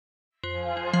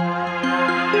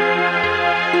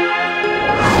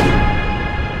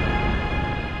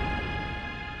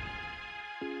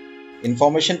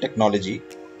Information Technology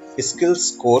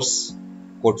Skills Course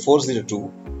Code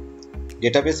 402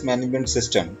 Database Management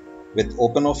System with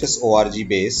OpenOffice ORG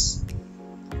base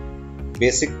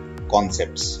Basic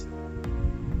Concepts.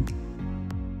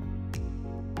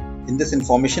 In this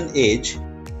information age,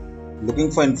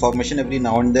 looking for information every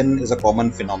now and then is a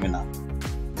common phenomena.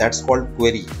 That's called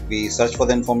query. We search for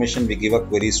the information, we give a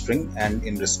query string, and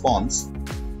in response,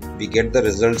 we get the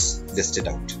results listed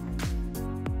out.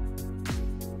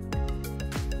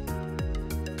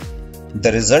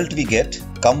 The result we get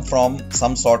come from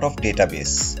some sort of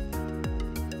database.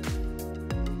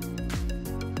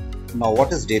 Now,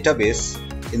 what is database?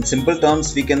 In simple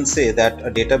terms, we can say that a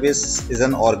database is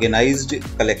an organized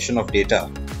collection of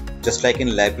data, just like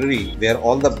in library where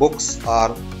all the books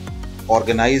are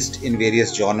organized in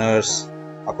various genres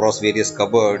across various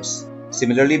cupboards.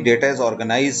 Similarly, data is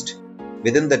organized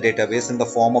within the database in the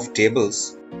form of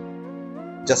tables,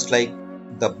 just like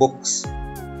the books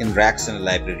in racks in a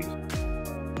library.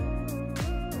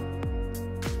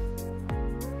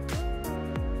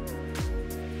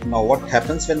 Now, what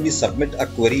happens when we submit a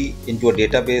query into a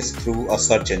database through a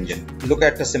search engine? Look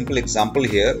at a simple example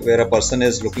here where a person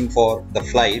is looking for the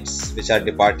flights which are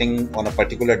departing on a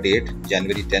particular date,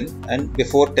 January 10, and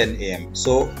before 10 a.m.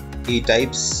 So he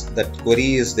types that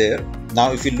query is there.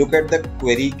 Now, if you look at the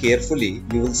query carefully,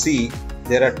 you will see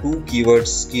there are two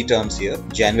keywords, key terms here,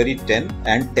 January 10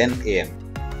 and 10 a.m.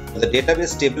 The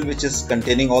database table which is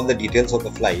containing all the details of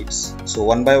the flights. So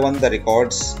one by one the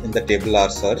records in the table are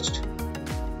searched.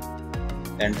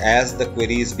 And as the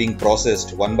query is being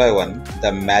processed one by one,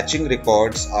 the matching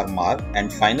records are marked,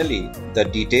 and finally the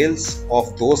details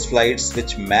of those flights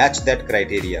which match that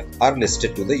criteria are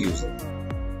listed to the user.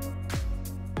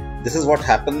 This is what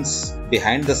happens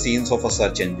behind the scenes of a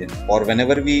search engine, or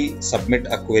whenever we submit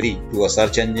a query to a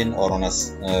search engine or on a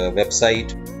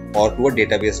website or to a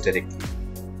database directly.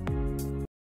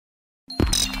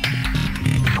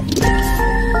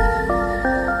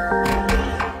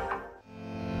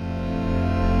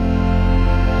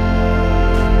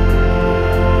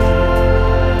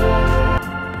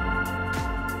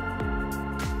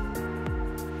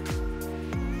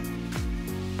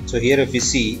 So here if we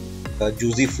see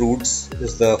Juicy Fruits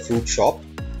is the fruit shop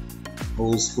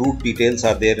whose fruit details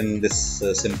are there in this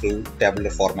simple tabular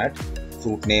format.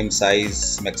 Fruit name,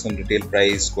 size, maximum retail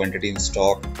price, quantity in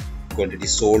stock, quantity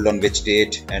sold on which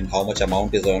date, and how much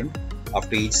amount is earned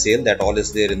after each sale. That all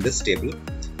is there in this table.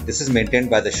 This is maintained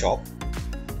by the shop.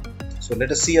 So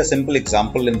let us see a simple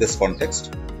example in this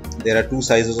context. There are two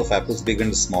sizes of apples, big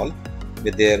and small,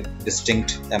 with their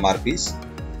distinct MRPs.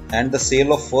 And the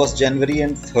sale of 1st January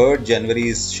and 3rd January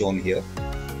is shown here.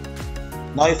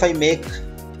 Now if I make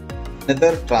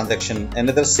another transaction,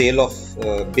 another sale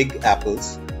of big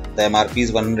apples, the MRP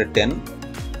is 110,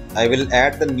 I will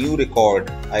add the new record,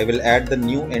 I will add the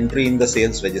new entry in the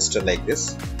sales register like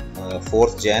this.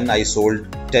 4th Jan I sold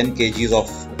 10 kgs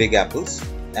of big apples,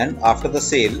 and after the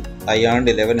sale I earned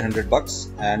 1100 bucks,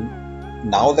 and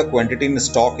now the quantity in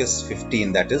stock is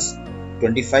 15, that is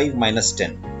 25 minus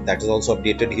 10. That is also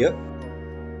updated here.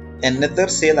 Another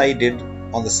sale I did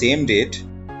on the same date,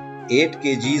 8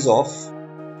 kgs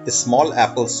of small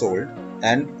apples sold,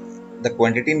 and the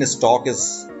quantity in stock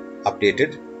is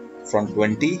updated from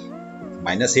 20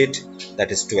 minus 8,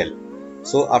 that is 12.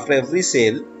 So after every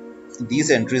sale, these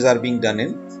entries are being done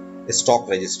in a stock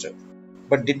register.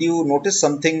 But did you notice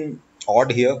something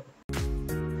odd here?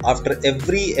 After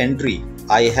every entry,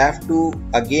 I have to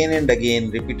again and again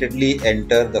repeatedly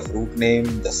enter the fruit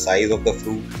name, the size of the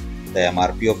fruit, the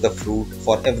MRP of the fruit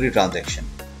for every transaction.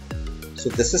 So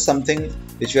this is something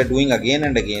which we are doing again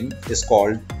and again, is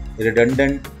called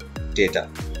redundant data.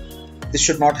 This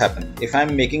should not happen. If I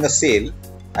am making a sale,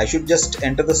 I should just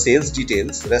enter the sales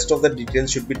details. Rest of the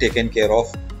details should be taken care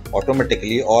of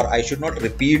automatically, or I should not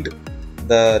repeat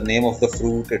the name of the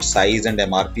fruit, its size and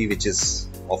MRP, which is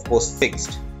of course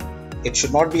fixed. It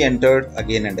should not be entered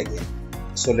again and again.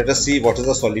 So let us see what is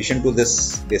the solution to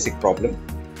this basic problem.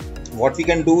 What we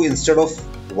can do, instead of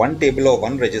one table or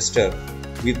one register,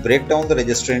 we break down the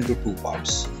register into two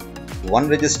parts. One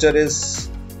register is,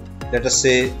 let us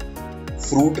say,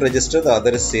 fruit register, the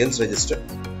other is sales register.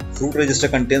 Fruit register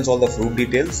contains all the fruit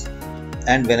details,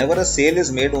 and whenever a sale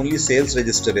is made, only sales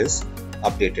register is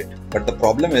updated. But the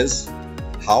problem is,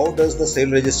 how does the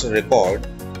sale register record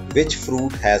which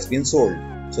fruit has been sold?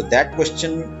 So that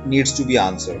question needs to be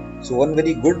answered. So one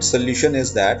very good solution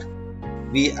is that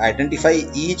we identify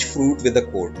each fruit with a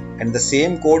code, and the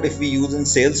same code if we use in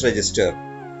sales register,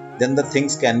 then the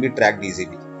things can be tracked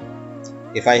easily.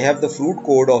 If I have the fruit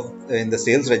code in the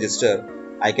sales register,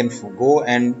 I can go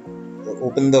and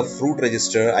open the fruit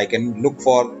register, I can look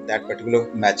for that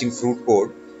particular matching fruit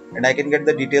code and I can get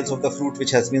the details of the fruit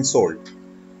which has been sold.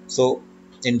 So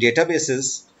in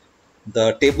databases,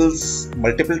 the tables,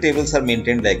 multiple tables are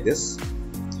maintained like this.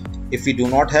 If we do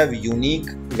not have unique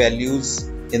values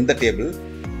in the table,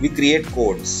 we create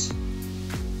codes.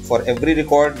 For every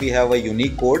record, we have a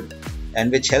unique code,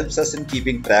 and which helps us in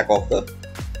keeping track of the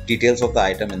details of the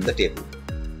item in the table.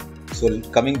 So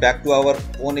coming back to our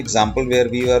own example where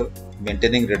we were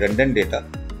maintaining redundant data,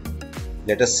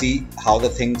 let us see how the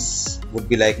things would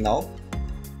be like now.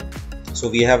 So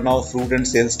we have now fruit and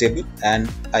sales table, and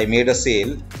I made a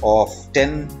sale of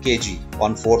 10 kg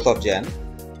on 4th of Jan.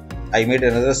 I made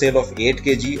another sale of 8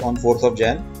 kg on 4th of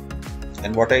Jan,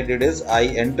 and what I did is I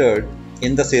entered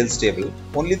in the sales table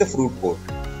only the fruit code.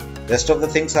 Rest of the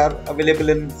things are available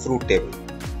in fruit table.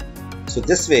 So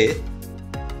this way,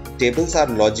 tables are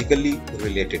logically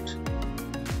related.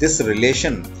 This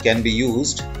relation can be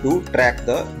used to track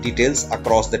the details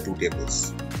across the two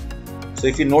tables. So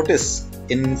if you notice,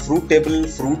 in fruit table,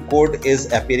 fruit code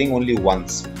is appearing only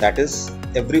once. That is,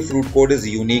 every fruit code is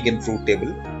unique in fruit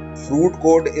table. Fruit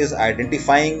code is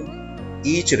identifying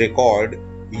each record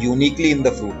uniquely in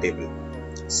the fruit table.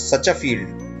 Such a field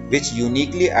which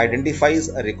uniquely identifies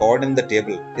a record in the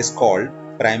table is called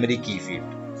primary key field.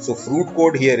 So fruit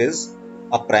code here is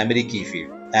a primary key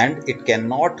field, and it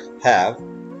cannot have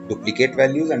duplicate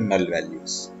values and null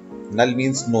values. Null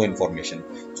means no information.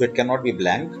 So it cannot be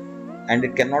blank, and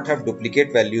it cannot have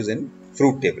duplicate values in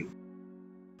fruit table.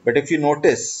 But if you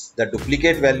notice, the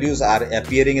duplicate values are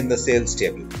appearing in the sales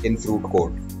table in fruit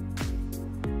code.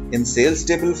 In sales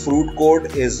table, fruit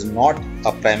code is not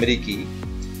a primary key.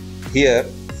 Here,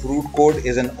 fruit code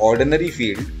is an ordinary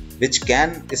field which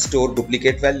can store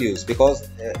duplicate values, because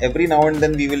every now and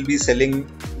then we will be selling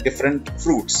different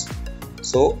fruits.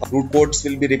 So fruit codes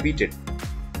will be repeated.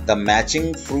 The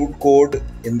matching fruit code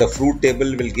in the fruit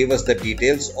table will give us the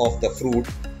details of the fruit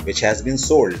which has been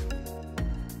sold.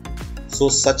 So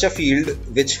such a field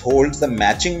which holds the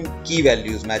matching key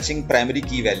values, matching primary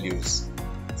key values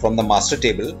from the master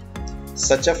table,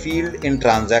 such a field in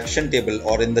transaction table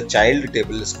or in the child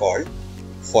table is called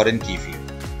foreign key field.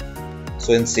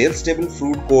 So in sales table,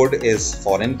 fruit code is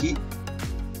foreign key.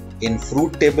 In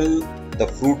fruit table, the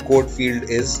fruit code field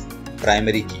is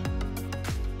primary key.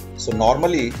 So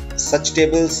normally such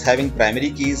tables having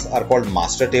primary keys are called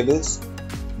master tables.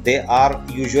 They are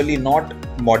usually not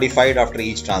modified after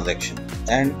each transaction,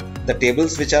 and the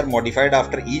tables which are modified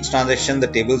after each transaction, the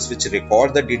tables which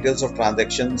record the details of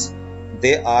transactions,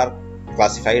 they are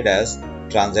classified as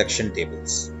transaction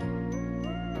tables.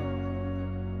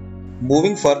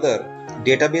 Moving further,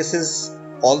 databases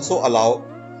also allow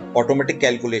automatic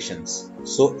calculations.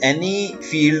 So any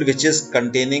field which is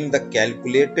containing the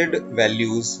calculated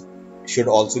values should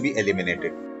also be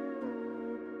eliminated.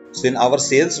 So in our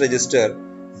sales register,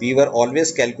 we were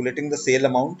always calculating the sale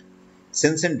amount.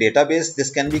 Since in database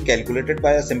this can be calculated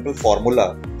by a simple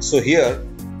formula, so here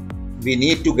we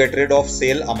need to get rid of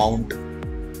sale amount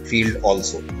field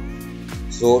also.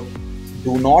 So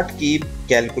do not keep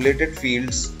calculated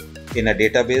fields in a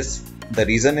database. The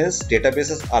reason is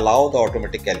databases allow the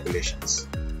automatic calculations.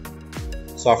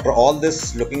 So after all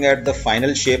this, looking at the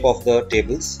final shape of the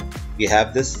tables, we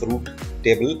have this fruit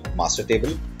table, master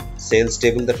table, sales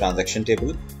table, the transaction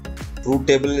table. Fruit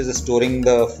table is storing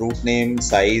the fruit name,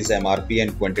 size, MRP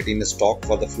and quantity in stock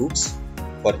for the fruits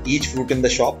for each fruit in the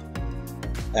shop,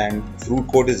 and fruit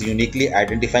code is uniquely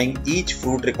identifying each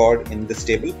fruit record in this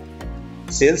table.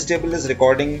 Sales table is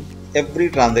recording every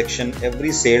transaction,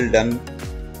 every sale done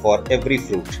for every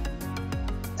fruit,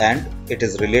 and it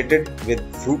is related with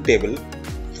fruit table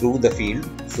through the field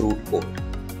fruit code.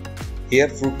 Here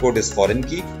fruit code is foreign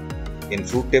key. In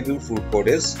fruit table, fruit code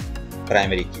is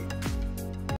primary key.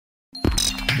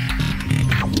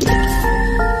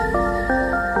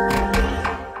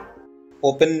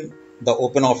 Open the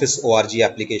OpenOffice ORG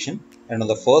application, and on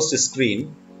the first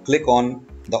screen, click on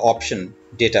the option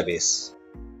Database.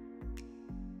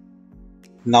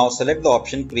 Now select the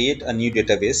option Create a new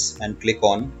database and click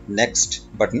on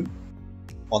Next button.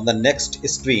 On the next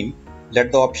screen,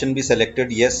 let the option be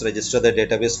selected Yes, register the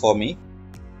database for me.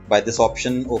 By this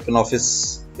option,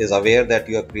 OpenOffice is aware that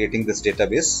you are creating this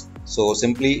database. So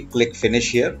simply click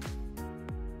Finish here.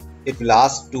 It will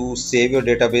ask to save your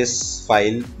database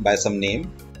file by some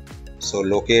name. So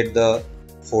locate the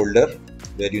folder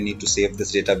where you need to save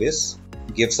this database.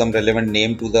 Give some relevant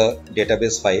name to the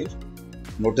database file.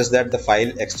 Notice that the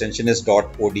file extension is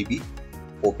 .odb,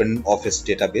 OpenOffice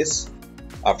database.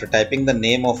 After typing the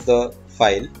name of the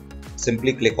file,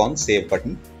 simply click on Save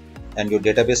button and your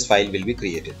database file will be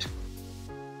created.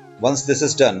 Once this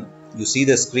is done, you see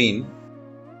the screen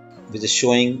which is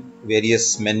showing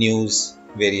various menus,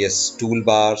 various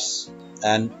toolbars,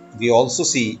 and we also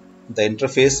see the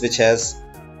interface which has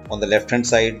on the left hand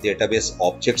side database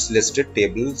objects listed,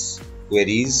 tables,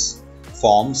 queries,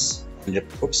 forms and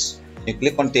reports. When you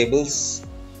click on tables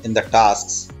in the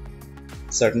tasks,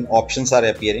 certain options are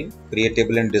appearing, create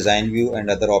table in design view and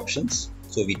other options.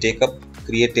 So we take up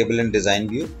create table in design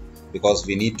view because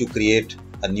we need to create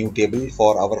a new table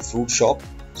for our fruit shop.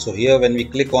 So here when we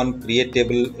click on create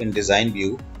table in design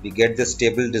view, we get this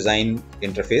table design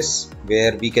interface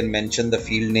where we can mention the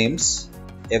field names.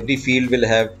 Every field will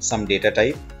have some data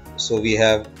type. So we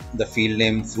have the field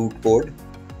name fruit code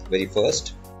very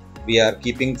first. We are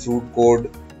keeping fruit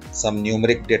code some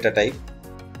numeric data type.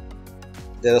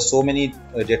 There are so many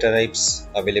data types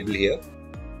available here.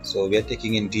 So we are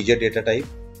taking integer data type.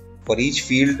 For each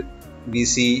field we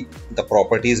see the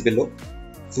properties below.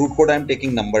 Fruit code I am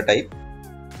taking number type.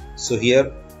 So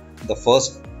here the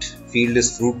first field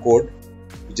is fruit code,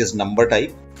 which is number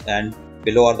type, and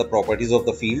below are the properties of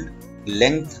the field.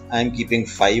 Length I am keeping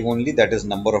 5 only, that is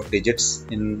number of digits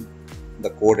in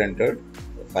the code entered.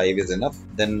 5 is enough.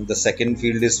 Then the second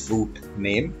field is fruit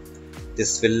name.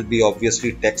 This will be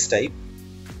obviously text type.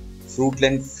 Fruit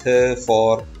length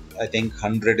for I think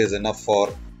 100 is enough for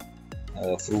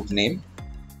fruit name.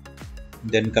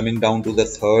 Then coming down to the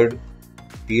third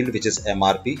field, which is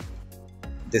MRP.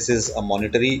 This is a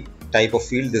monetary type of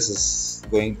field. This is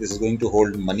going to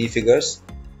hold money figures.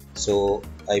 So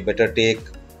I better take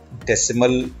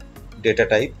decimal data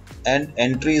type, and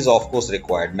entry is of course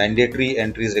required. Mandatory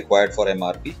entry is required for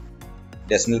MRP.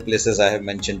 Decimal places I have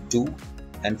mentioned 2,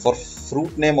 and for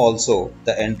fruit name also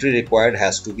the entry required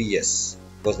has to be yes,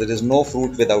 because there is no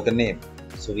fruit without a name.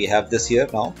 So we have this here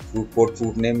now, fruit code,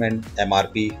 fruit name and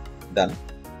MRP done.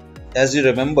 As you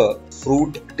remember,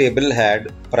 fruit table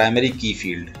had primary key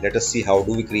field. Let us see how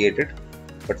do we create it.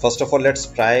 But first of all, let's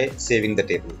try saving the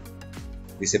table.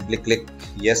 We simply click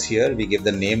yes here. We give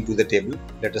the name to the table.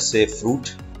 Let us say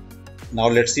fruit. Now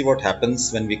let's see what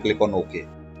happens when we click on OK.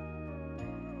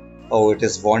 Oh, it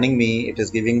is warning me. It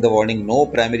is giving the warning no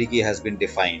primary key has been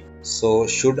defined. So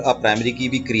should a primary key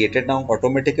be created now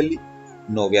automatically?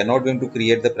 No, we are not going to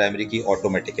create the primary key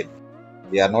automatically.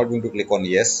 We are not going to click on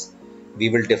yes. We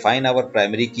will define our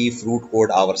primary key fruit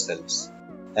code ourselves,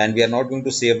 and we are not going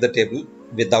to save the table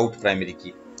without primary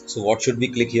key. So what should we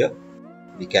click here?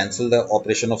 We cancel the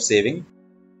operation of saving.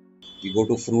 We go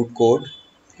to fruit code,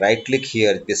 right click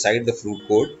here beside the fruit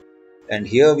code, and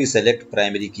here we select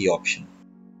primary key option.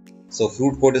 So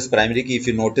fruit code is primary key. If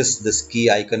you notice, this key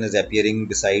icon is appearing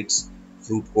besides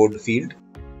fruit code field.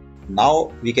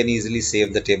 Now we can easily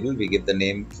save the table. We give the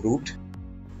name fruit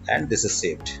and this is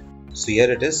saved. So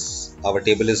here it is, our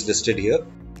table is listed here.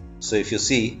 So if you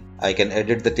see, I can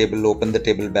edit the table, open the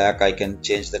table back, I can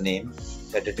change the name,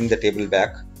 editing the table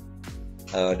back,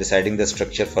 deciding the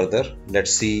structure further.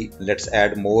 Let's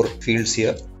add more fields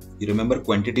here. You remember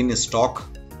quantity in stock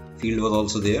field was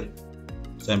also there.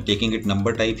 So I'm taking it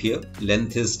number type here.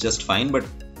 Length is just fine, but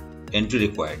entry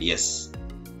required, yes.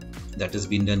 That has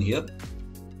been done here.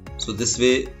 So this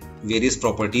way various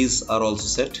properties are also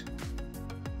set.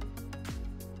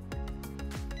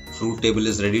 Fruit table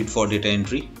is ready for data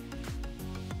entry.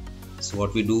 So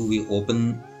what we do, we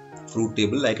open fruit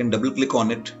table. I can double click on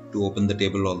it to open the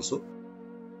table also,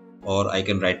 or I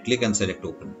can right click and select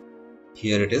open.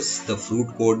 Here it is, the fruit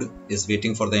code is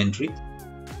waiting for the entry.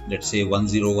 Let's say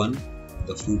 101.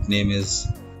 The fruit name is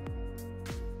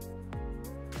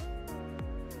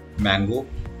mango.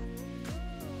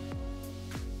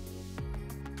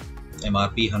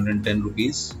 MRP 110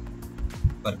 rupees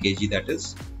per kg, that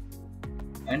is.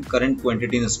 And current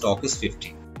quantity in stock is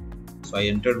 50. So I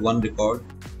entered one record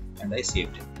and I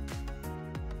saved it.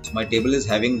 So my table is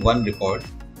having one record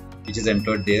which is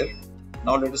entered there.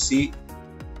 Now let us see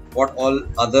what all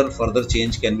other further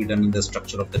change can be done in the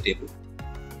structure of the table.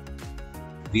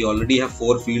 We already have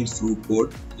 4 fields fruit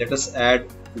code. Let us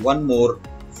add one more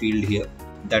field here,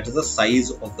 that is the size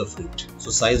of the fruit.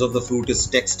 So size of the fruit is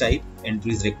text type,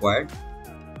 entry is required.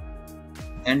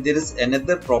 And there is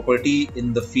another property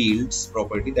in the fields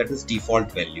property, that is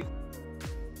default value.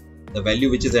 The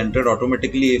value which is entered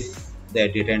automatically if the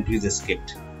data entry is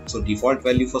skipped. So default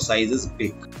value for size is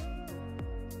big.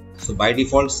 So by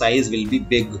default size will be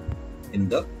big in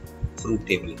the fruit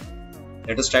table.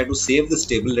 Let us try to save this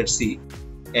table. Let's see.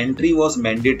 Entry was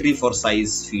mandatory for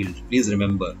size field, please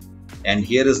remember. And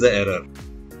here is the error.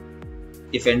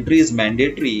 If entry is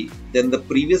mandatory, then the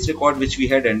previous record which we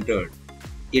had entered,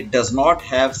 it does not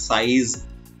have size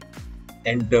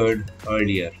entered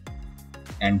earlier,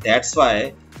 and that's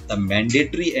why the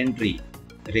mandatory entry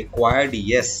required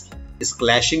yes is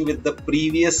clashing with the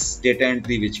previous data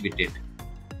entry which we did.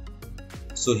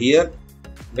 So here,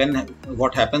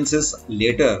 what happens is,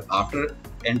 later after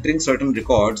entering certain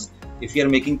records, if you are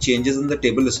making changes in the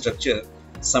table structure,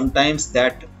 sometimes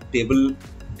that table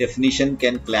definition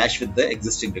can clash with the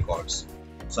existing records.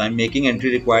 So I'm making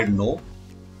entry required no,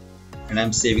 and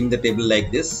I'm saving the table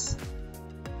like this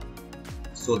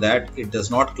so that it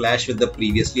does not clash with the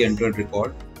previously entered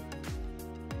record.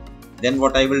 Then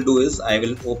what I will do is, I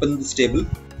will open this table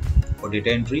for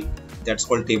data entry. That's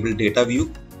called table data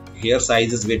view. Here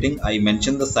size is waiting. I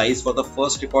mentioned the size for the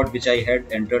first record which I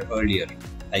had entered earlier.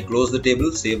 I close the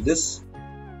table, save this.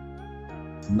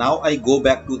 Now I go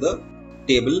back to the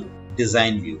table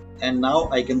design view, and now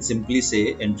I can simply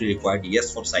say entry required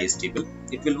yes for size table.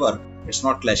 It will work. It's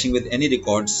not clashing with any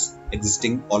records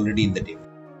existing already in the table.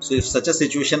 So if such a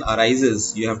situation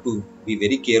arises, you have to be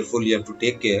very careful. You have to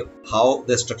take care how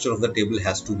the structure of the table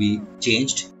has to be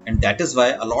changed, and that is why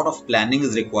a lot of planning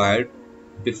is required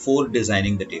before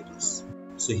designing the tables.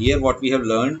 So here what we have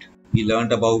learned, we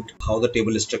learned about how the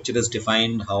table structure is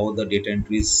defined, how the data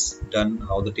entry is done,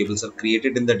 how the tables are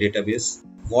created in the database,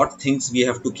 what things we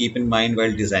have to keep in mind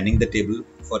while designing the table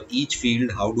for each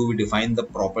field, how do we define the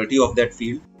property of that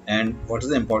field, and what is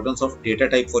the importance of data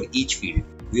type for each field.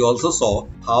 We also saw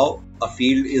how a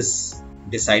field is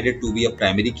decided to be a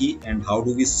primary key and how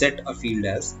do we set a field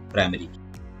as primary key.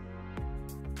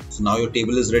 So now your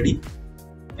table is ready,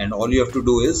 and all you have to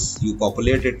do is you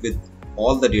populate it with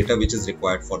all the data which is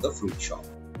required for the fruit shop.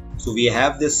 So we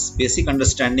have this basic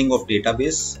understanding of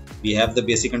database. We have the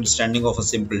basic understanding of a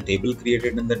simple table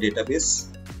created in the database.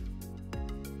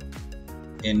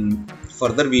 In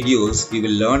further videos, we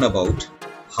will learn about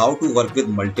how to work with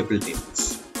multiple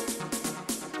tables.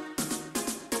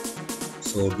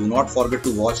 So do not forget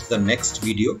to watch the next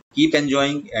video. Keep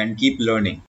enjoying and keep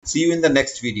learning. See you in the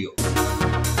next video.